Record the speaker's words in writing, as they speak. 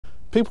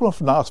People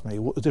often ask me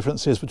what the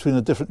difference is between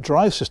the different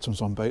drive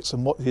systems on boats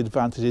and what the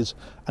advantages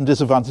and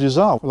disadvantages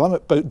are. Well, I'm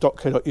at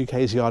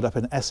boat.co.uk's yard up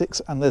in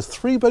Essex, and there's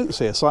 3 boats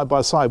here side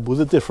by side with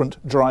the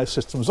different drive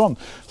systems on.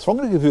 So I'm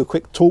going to give you a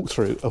quick talk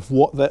through of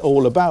what they're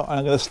all about. And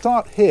I'm going to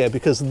start here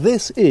because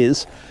this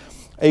is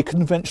a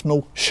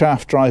conventional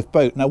shaft drive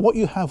boat. Now what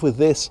you have with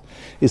this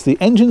is the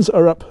engines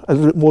are up a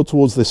little bit more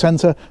towards the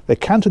centre, they're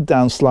canted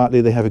down slightly,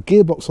 they have a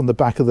gearbox on the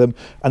back of them,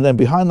 and then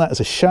behind that is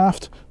a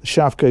shaft. The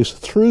shaft goes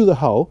through the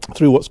hull,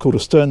 through what's called a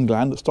stern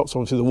gland that stops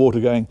obviously the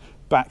water going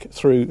back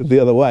through the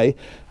other way,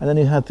 and then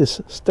you have this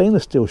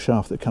stainless steel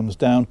shaft that comes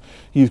down.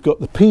 You've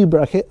got the P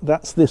bracket,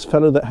 that's this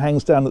fellow that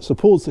hangs down that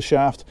supports the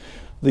shaft.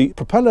 The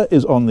propeller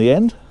is on the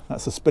end,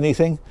 that's the spinny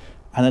thing,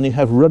 and then you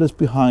have rudders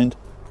behind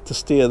to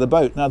steer the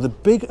boat. Now the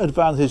big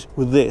advantage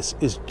with this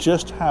is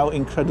just how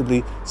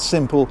incredibly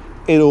simple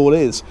it all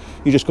is.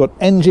 You just got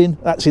engine,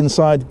 that's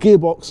inside,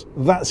 gearbox,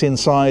 that's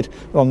inside.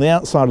 On the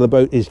outside of the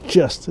boat is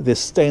just this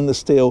stainless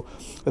steel.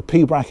 The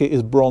P bracket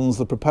is bronze,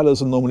 the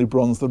propellers are normally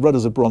bronze, the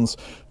rudders are bronze.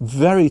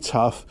 Very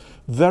tough,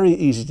 very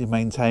easy to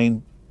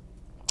maintain,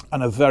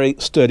 and a very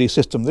sturdy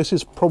system. This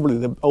is probably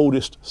the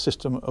oldest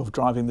system of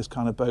driving this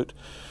kind of boat.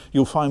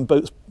 You'll find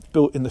boats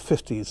built in the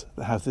 50s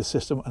that have this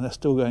system, and they're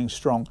still going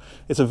strong.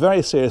 It's a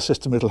very serious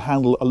system. It'll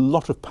handle a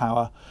lot of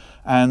power,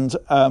 and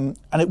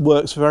it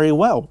works very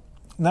well.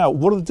 Now,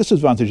 what are the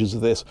disadvantages of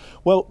this?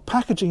 Well,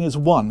 packaging is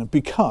one,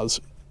 because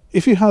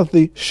if you have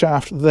the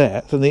shaft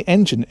there, then the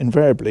engine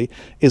invariably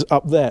is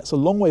up there. It's a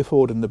long way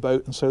forward in the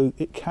boat, and so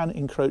it can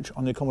encroach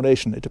on the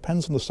accommodation. It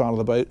depends on the style of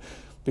the boat,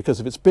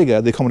 because if it's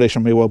bigger, the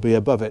accommodation may well be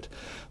above it.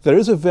 There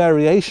is a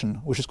variation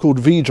which is called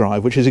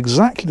V-drive, which is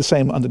exactly the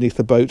same underneath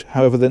the boat.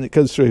 However, then it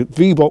goes through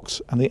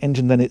V-box, and the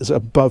engine then is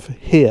above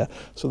here.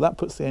 So that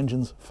puts the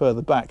engines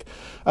further back.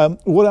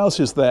 What else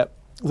is there?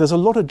 There's a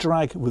lot of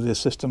drag with this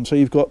system. So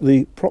you've got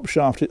the prop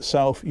shaft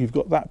itself, you've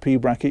got that P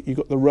bracket, you've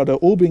got the rudder,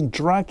 all being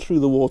dragged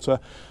through the water.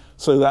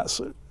 So that's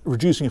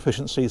reducing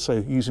efficiency,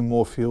 so using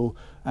more fuel,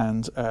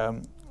 and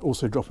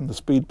also dropping the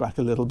speed back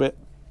a little bit.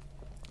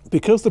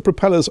 Because the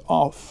propellers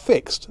are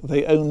fixed,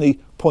 they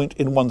only point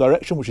in one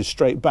direction, which is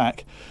straight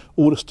back.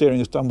 All the steering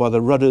is done by the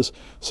rudders,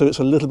 so it's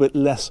a little bit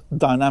less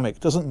dynamic.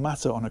 It doesn't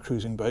matter on a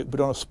cruising boat, but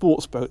on a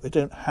sports boat, they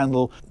don't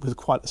handle with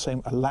quite the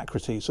same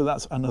alacrity. So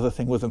that's another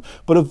thing with them.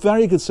 But a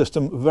very good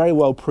system, very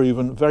well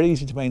proven, very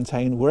easy to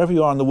maintain. Wherever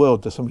you are in the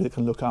world, there's somebody that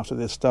can look after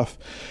this stuff.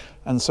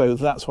 And so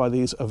that's why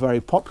these are very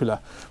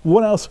popular.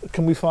 What else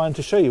can we find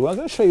to show you? Well, I'm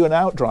going to show you an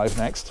outdrive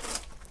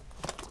next,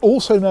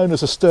 also known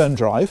as a stern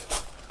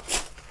drive,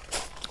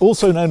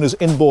 also known as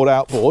inboard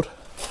outboard,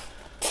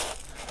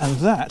 and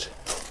that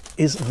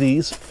is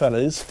these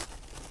fellows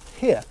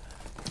here.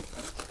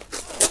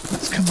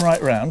 Let's come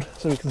right round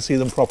so we can see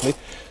them properly.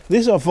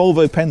 These are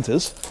Volvo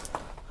Pentas,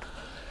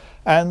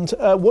 and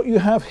what you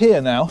have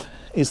here now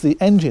is the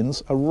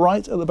engines are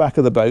right at the back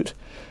of the boat,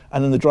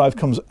 and then the drive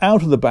comes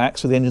out of the back,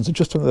 so the engines are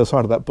just on the other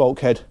side of that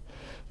bulkhead.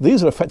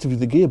 These are effectively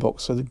the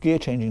gearbox, so the gear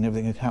changing and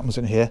everything happens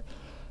in here,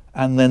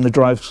 and then the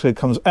drive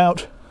comes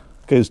out,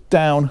 goes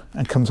down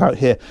and comes out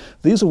here.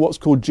 These are what's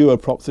called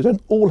duoprops. They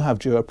don't all have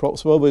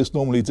duoprops. Volvos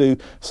normally do.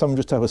 Some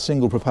just have a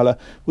single propeller.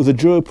 With a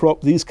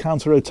duoprop, these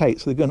counter-rotate,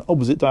 so they go in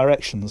opposite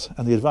directions,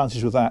 and the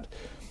advantage with that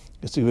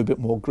is to give a bit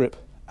more grip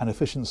and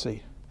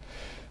efficiency.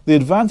 The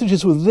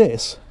advantages with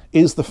this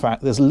is the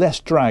fact there's less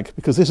drag,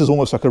 because this is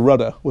almost like a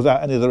rudder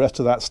without any of the rest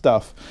of that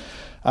stuff.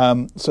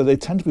 So they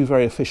tend to be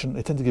very efficient,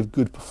 they tend to give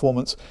good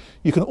performance.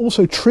 You can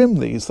also trim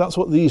these. That's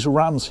what these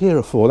rams here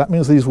are for. That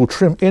means these will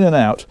trim in and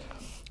out,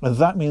 and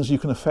that means you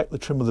can affect the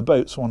trim of the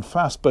boat. So on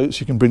fast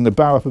boats, you can bring the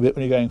bow up a bit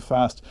when you're going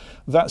fast.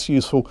 That's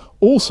useful.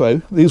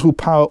 Also, these will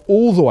power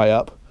all the way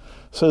up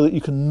so that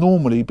you can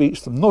normally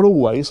beach them. Not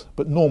always,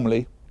 but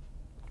normally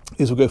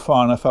these will go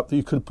far enough up that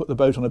you could put the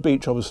boat on a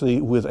beach.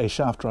 Obviously, with a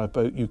shaft drive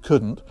boat, you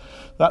couldn't.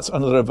 That's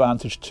another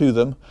advantage to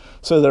them.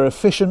 So they're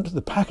efficient.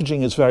 The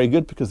packaging is very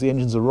good because the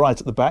engines are right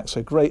at the back.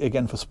 So great,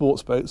 again, for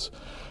sports boats.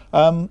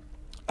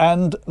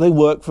 And they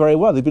work very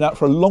well. They've been out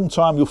for a long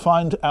time. You'll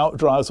find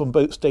outdrives on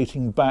boats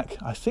dating back,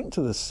 I think,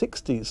 to the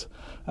 60s.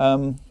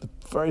 The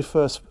very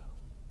first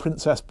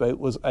Princess boat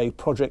was a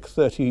Project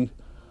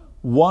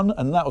 31,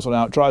 and that was on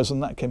outdrives,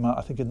 and that came out,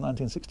 I think, in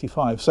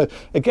 1965. So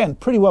again,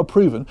 pretty well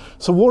proven.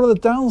 So what are the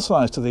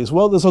downsides to these?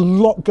 Well, there's a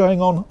lot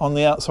going on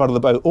the outside of the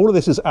boat. All of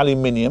this is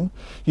aluminium.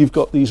 You've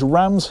got these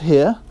rams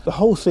here. The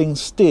whole thing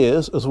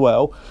steers as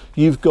well.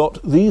 You've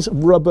got these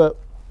rubber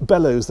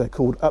bellows, they're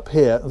called, up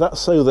here. That's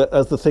so that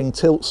as the thing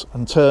tilts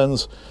and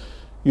turns,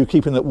 you're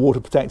keeping that water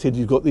protected.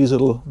 You've got these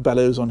little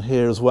bellows on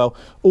here as well.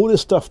 All this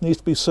stuff needs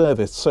to be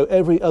serviced. So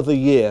every other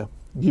year,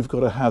 you've got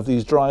to have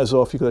these dryers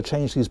off. You've got to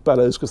change these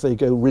bellows because they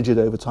go rigid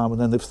over time,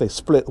 and then if they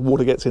split, the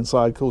water gets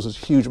inside, causes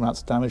huge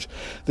amounts of damage.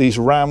 These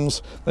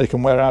rams, they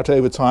can wear out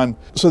over time.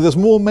 So there's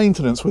more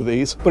maintenance with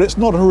these, but it's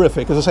not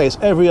horrific. As I say, it's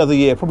every other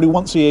year. Probably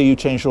once a year you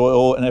change your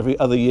oil, and every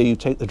other year you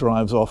take the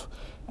drives off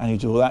and you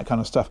do all that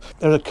kind of stuff.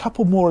 There are a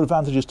couple more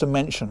advantages to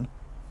mention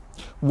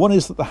One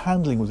is that the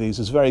handling with these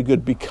is very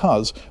good,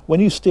 because when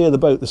you steer the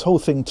boat, this whole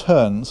thing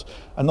turns,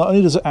 and not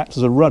only does it act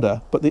as a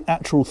rudder, but the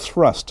actual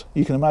thrust,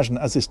 you can imagine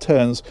as this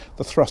turns,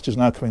 the thrust is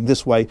now coming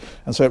this way,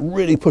 and so it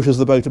really pushes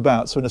the boat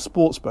about. So in a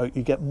sports boat,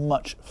 you get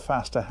much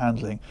faster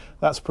handling.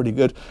 That's pretty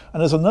good.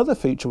 And there's another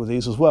feature with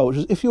these as well, which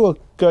is if you are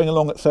going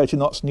along at 30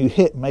 knots and you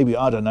hit maybe,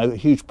 I don't know, a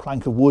huge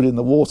plank of wood in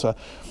the water,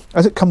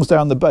 as it comes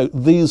down the boat,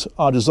 these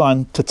are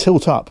designed to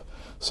tilt up.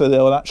 So they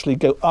will actually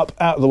go up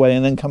out of the way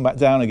and then come back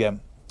down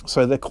again.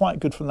 So they're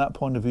quite good from that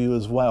point of view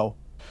as well.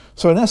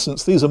 So in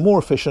essence, these are more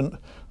efficient,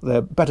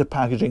 they're better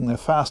packaging, they're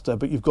faster,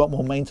 but you've got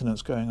more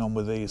maintenance going on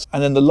with these.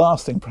 And then the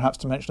last thing perhaps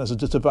to mention as a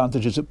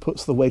disadvantage is it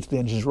puts the weight of the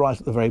engines right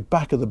at the very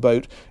back of the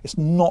boat. It's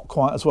not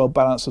quite as well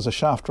balanced as a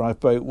shaft drive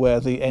boat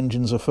where the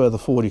engines are further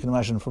forward. You can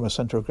imagine from a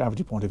centre of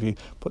gravity point of view,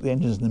 put the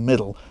engines in the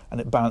middle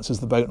and it balances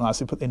the boat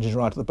nicely. Put the engines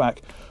right at the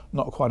back,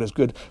 not quite as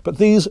good. But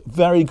these,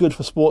 very good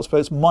for sports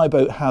boats. My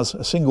boat has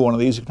a single one of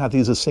these. You can have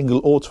these as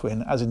single or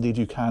twin, as indeed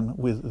you can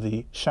with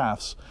the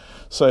shafts.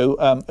 So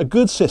a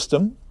good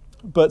system.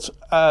 But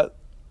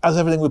as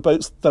everything with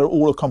boats, they're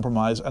all a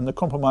compromise, and the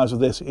compromise of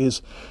this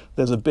is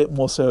there's a bit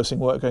more servicing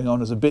work going on,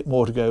 there's a bit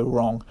more to go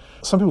wrong.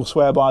 Some people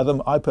swear by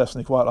them, I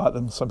personally quite like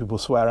them, some people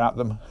swear at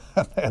them.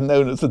 They're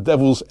known as the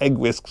devil's egg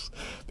whisks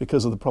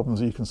because of the problems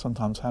you can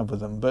sometimes have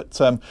with them.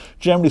 But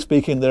generally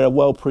speaking, they're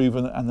well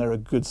proven and they're a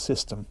good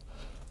system.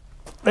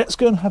 Let's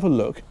go and have a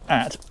look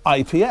at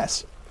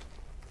IPS.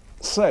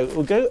 So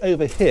we'll go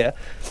over here,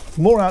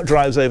 more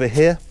outdrives over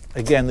here.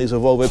 Again, these are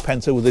Volvo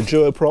Penta with the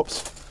duo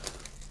props.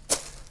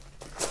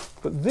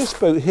 But this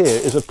boat here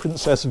is a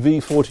Princess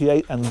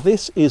V48, and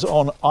this is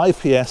on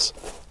IPS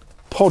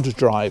pod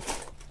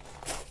drive.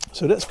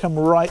 So let's come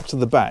right to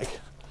the back.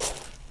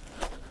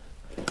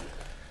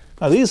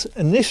 Now these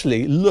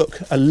initially look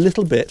a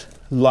little bit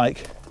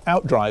like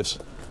outdrives,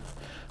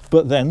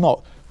 but they're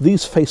not.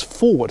 These face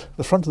forward.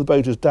 The front of the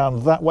boat is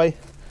down that way,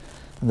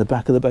 and the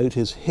back of the boat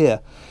is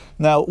here.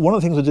 Now, one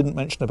of the things I didn't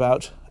mention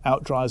about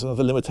outdrives,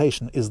 another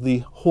limitation, is the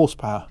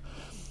horsepower.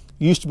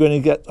 You used to be able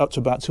to get up to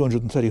about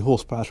 230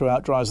 horsepower through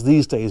outdrives.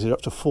 These days you're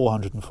up to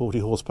 440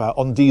 horsepower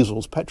on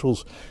diesels.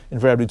 Petrols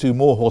invariably do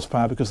more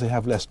horsepower because they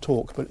have less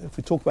torque. But if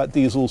we talk about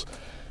diesels,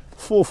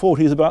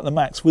 440 is about the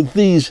max. With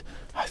these,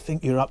 I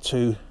think you're up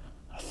to,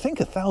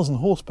 1,000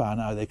 horsepower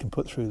now they can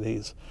put through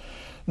these.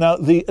 Now,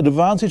 the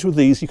advantage with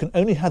these, you can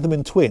only have them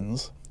in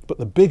twins, but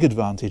the big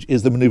advantage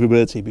is the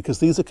maneuverability, because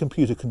these are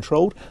computer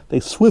controlled, they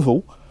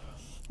swivel.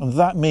 And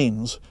that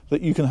means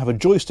that you can have a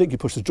joystick, you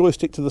push the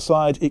joystick to the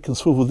side, it can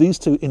swivel these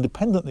two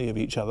independently of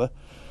each other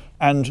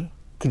and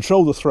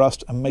control the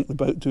thrust and make the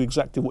boat do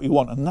exactly what you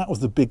want. And that was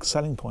the big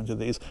selling point of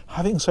these.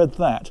 Having said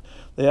that,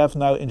 they have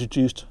now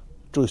introduced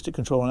joystick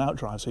control on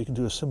outdrive, so you can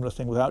do a similar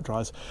thing with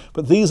outdrives.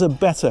 But these are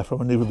better from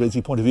a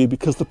maneuverability point of view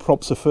because the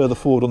props are further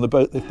forward on the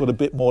boat, they've got a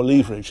bit more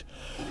leverage.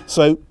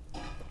 So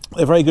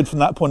they're very good from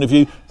that point of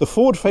view. The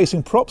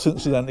forward-facing props,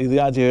 incidentally,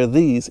 the idea of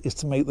these is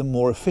to make them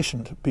more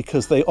efficient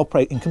because they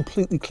operate in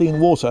completely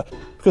clean water.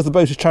 Because the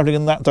boat is travelling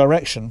in that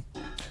direction,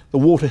 the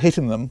water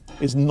hitting them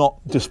is not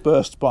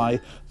dispersed by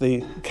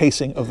the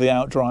casing of the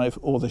outdrive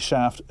or the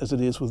shaft as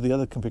it is with the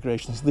other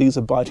configurations. These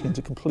are biting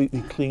into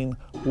completely clean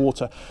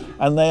water,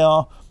 and they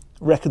are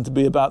reckoned to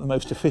be about the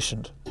most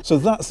efficient. So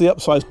that's the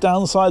upsides.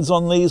 Downsides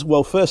on these,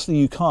 well, firstly,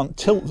 you can't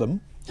tilt them.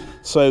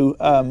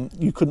 So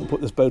you couldn't put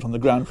this boat on the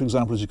ground, for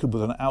example, as you could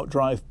with an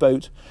outdrive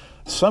boat.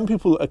 Some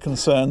people are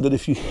concerned that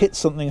if you hit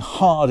something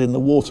hard in the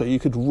water, you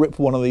could rip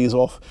one of these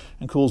off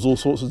and cause all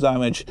sorts of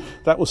damage.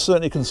 That was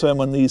certainly a concern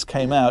when these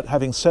came out.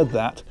 Having said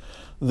that,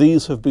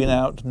 these have been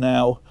out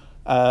now,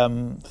 I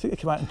think they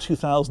came out in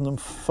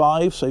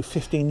 2005, so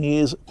 15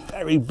 years.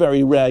 Very,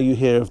 very rare you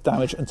hear of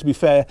damage. And to be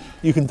fair,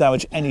 you can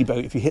damage any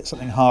boat if you hit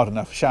something hard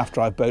enough. Shaft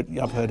drive boat,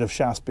 I've heard of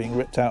shafts being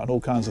ripped out and all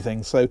kinds of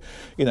things. So,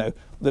 you know,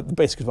 the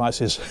basic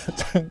advice is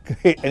don't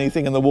hit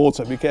anything in the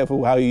water. Be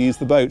careful how you use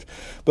the boat.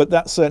 But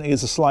that certainly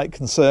is a slight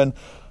concern.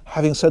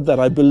 Having said that,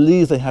 I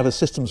believe they have a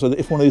system so that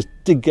if one of these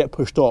did get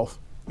pushed off,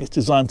 it's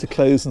designed to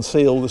close and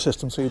seal the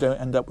system so you don't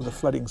end up with a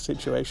flooding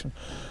situation.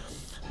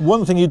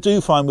 One thing you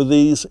do find with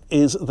these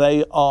is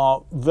they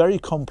are very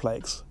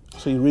complex.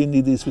 So you really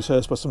need these to be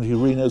serviced by somebody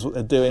who really knows what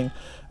they're doing.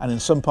 And in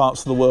some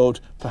parts of the world,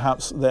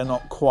 perhaps they're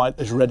not quite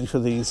as ready for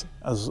these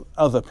as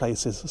other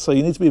places. So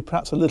you need to be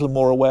perhaps a little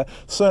more aware.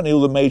 Certainly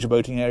all the major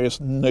boating areas,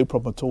 no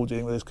problem at all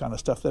dealing with this kind of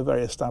stuff. They're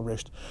very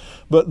established.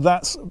 But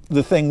that's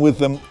the thing with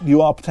them.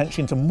 You are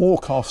potentially into more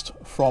cost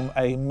from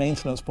a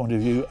maintenance point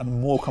of view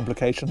and more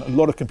complication. A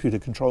lot of computer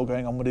control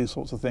going on with these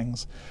sorts of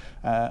things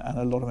and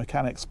a lot of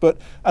mechanics. But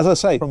as I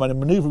say, from a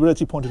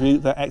maneuverability point of view,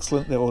 they're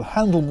excellent. They will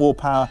handle more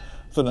power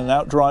than an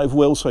outdrive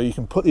will, so you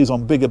can put these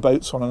on bigger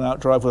boats on an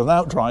outdrive. With an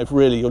outdrive,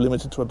 really, you're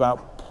limited to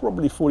about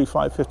probably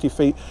 45, 50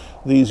 feet.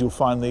 These, you'll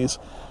find these.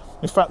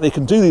 In fact, they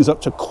can do these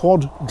up to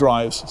quad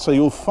drives, so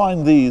you'll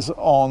find these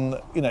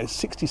on,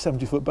 60,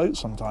 70 foot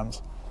boats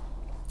sometimes.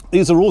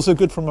 These are also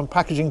good from a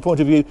packaging point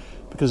of view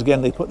because,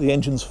 again, they put the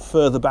engines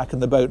further back in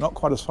the boat, not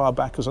quite as far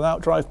back as an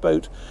outdrive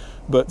boat,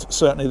 but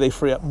certainly they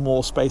free up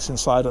more space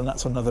inside, and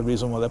that's another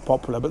reason why they're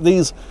popular. But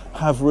these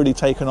have really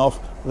taken off.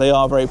 They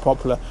are very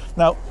popular.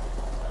 Now,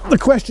 the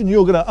question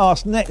you're going to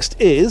ask next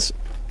is,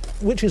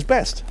 which is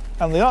best?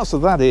 And the answer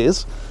to that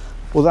is,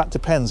 well, that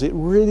depends. It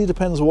really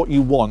depends what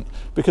you want,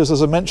 because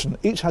as I mentioned,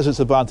 each has its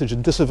advantage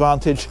and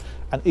disadvantage,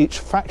 and each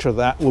factor of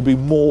that will be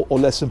more or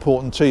less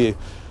important to you.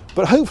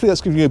 But hopefully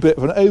that's given you a bit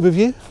of an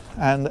overview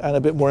and a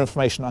bit more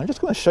information. I'm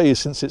just going to show you,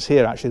 since it's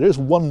here actually, there is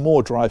one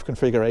more drive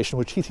configuration.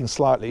 We're cheating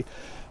slightly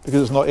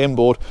because it's not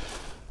inboard,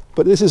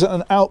 but this is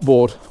an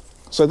outboard.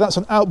 So that's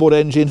an outboard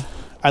engine,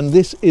 and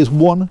this is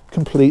one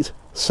complete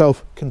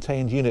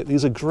self-contained unit.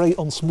 These are great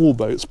on small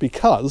boats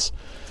because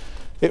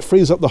it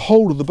frees up the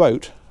whole of the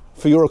boat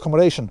for your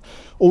accommodation.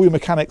 All your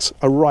mechanics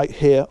are right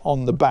here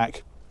on the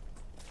back.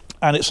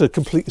 And it's a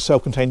completely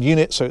self-contained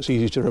unit, so it's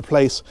easy to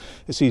replace,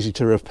 it's easy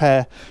to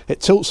repair. It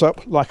tilts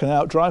up like an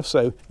outdrive,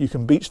 so you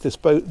can beach this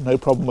boat, no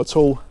problem at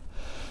all.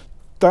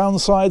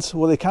 Downsides,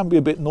 well, they can be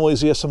a bit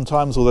noisier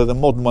sometimes, although the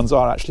modern ones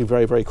are actually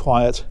very, very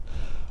quiet.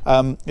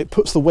 It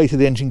puts the weight of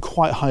the engine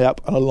quite high up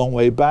and a long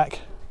way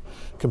back,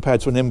 compared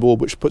to an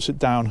inboard, which puts it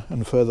down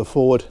and further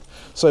forward.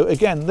 So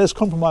again, there's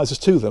compromises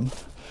to them.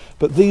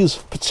 But these,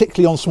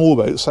 particularly on small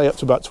boats, say up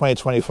to about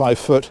 20-25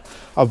 foot,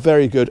 are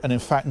very good. And in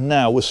fact,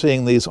 now we're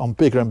seeing these on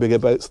bigger and bigger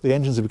boats. The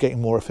engines are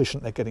getting more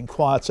efficient, they're getting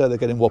quieter, they're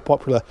getting more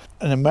popular.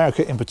 In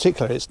America in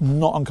particular, it's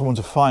not uncommon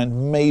to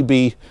find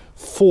maybe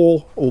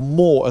 4 or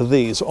more of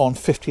these on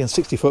 50 and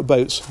 60 foot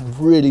boats,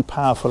 really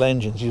powerful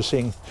engines. You're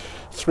seeing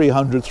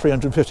 300,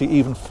 350,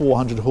 even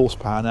 400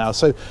 horsepower now.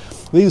 So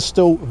these are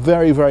still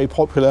very, very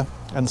popular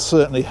and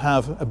certainly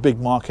have a big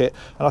market.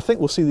 And I think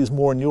we'll see these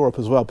more in Europe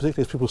as well,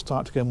 particularly as people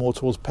start to go more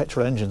towards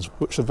petrol engines,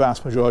 which the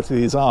vast majority of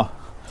these are.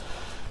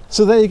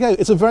 So there you go.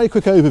 It's a very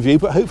quick overview,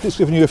 but hopefully it's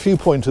given you a few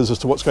pointers as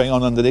to what's going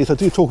on underneath. I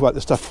do talk about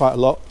this stuff quite a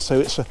lot,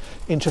 so it's an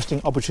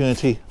interesting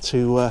opportunity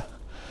to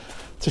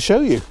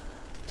show you.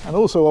 And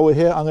also, while we're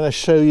here, I'm going to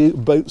show you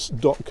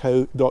boats.co.uk's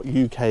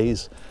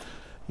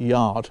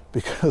yard,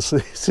 because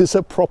this is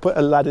a proper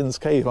Aladdin's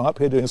cave. I'm up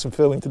here doing some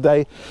filming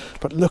today,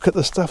 but look at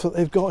the stuff that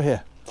they've got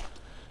here.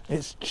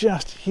 It's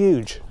just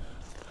huge.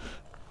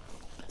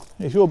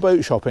 If you're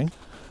boat shopping,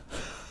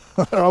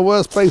 there are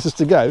worse places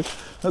to go.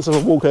 Let's have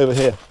a walk over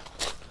here.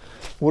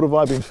 What have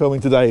I been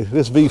filming today?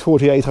 This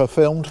V48 I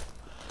filmed.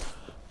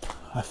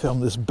 I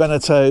filmed this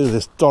Beneteau,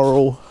 this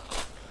Doral.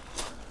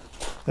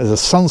 There's a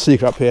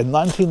Sunseeker up here,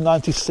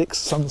 1996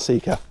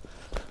 Sunseeker.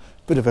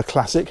 Bit of a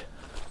classic.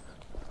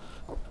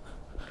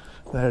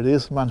 There it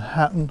is,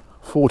 Manhattan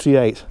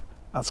 48.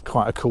 That's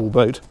quite a cool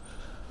boat.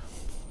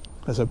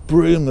 There's a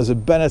Broom, there's a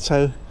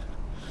Beneteau.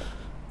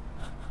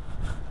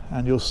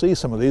 And you'll see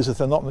some of these, if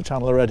they're not on the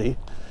channel already,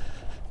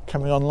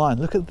 coming online.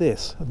 Look at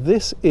this.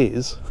 This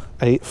is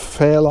a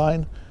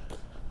Fairline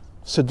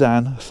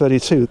Sedan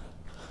 32.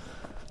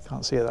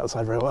 Can't see it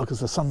outside very well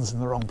because the sun's in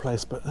the wrong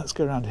place, but let's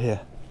go around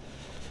here.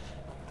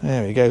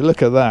 There we go,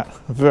 look at that.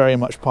 Very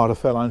much part of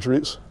Fairline's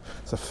roots.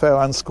 It's a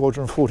Fairline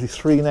Squadron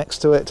 43 next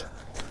to it.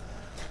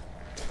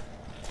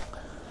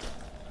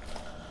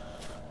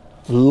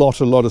 A lot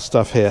of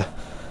stuff here.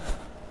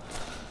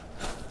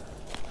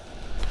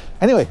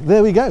 Anyway,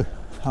 there we go.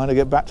 I'm going to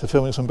get back to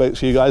filming some boats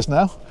for you guys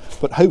now,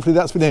 but hopefully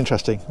that's been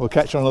interesting. We'll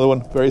catch you on another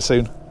one very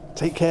soon.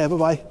 Take care,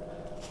 bye-bye.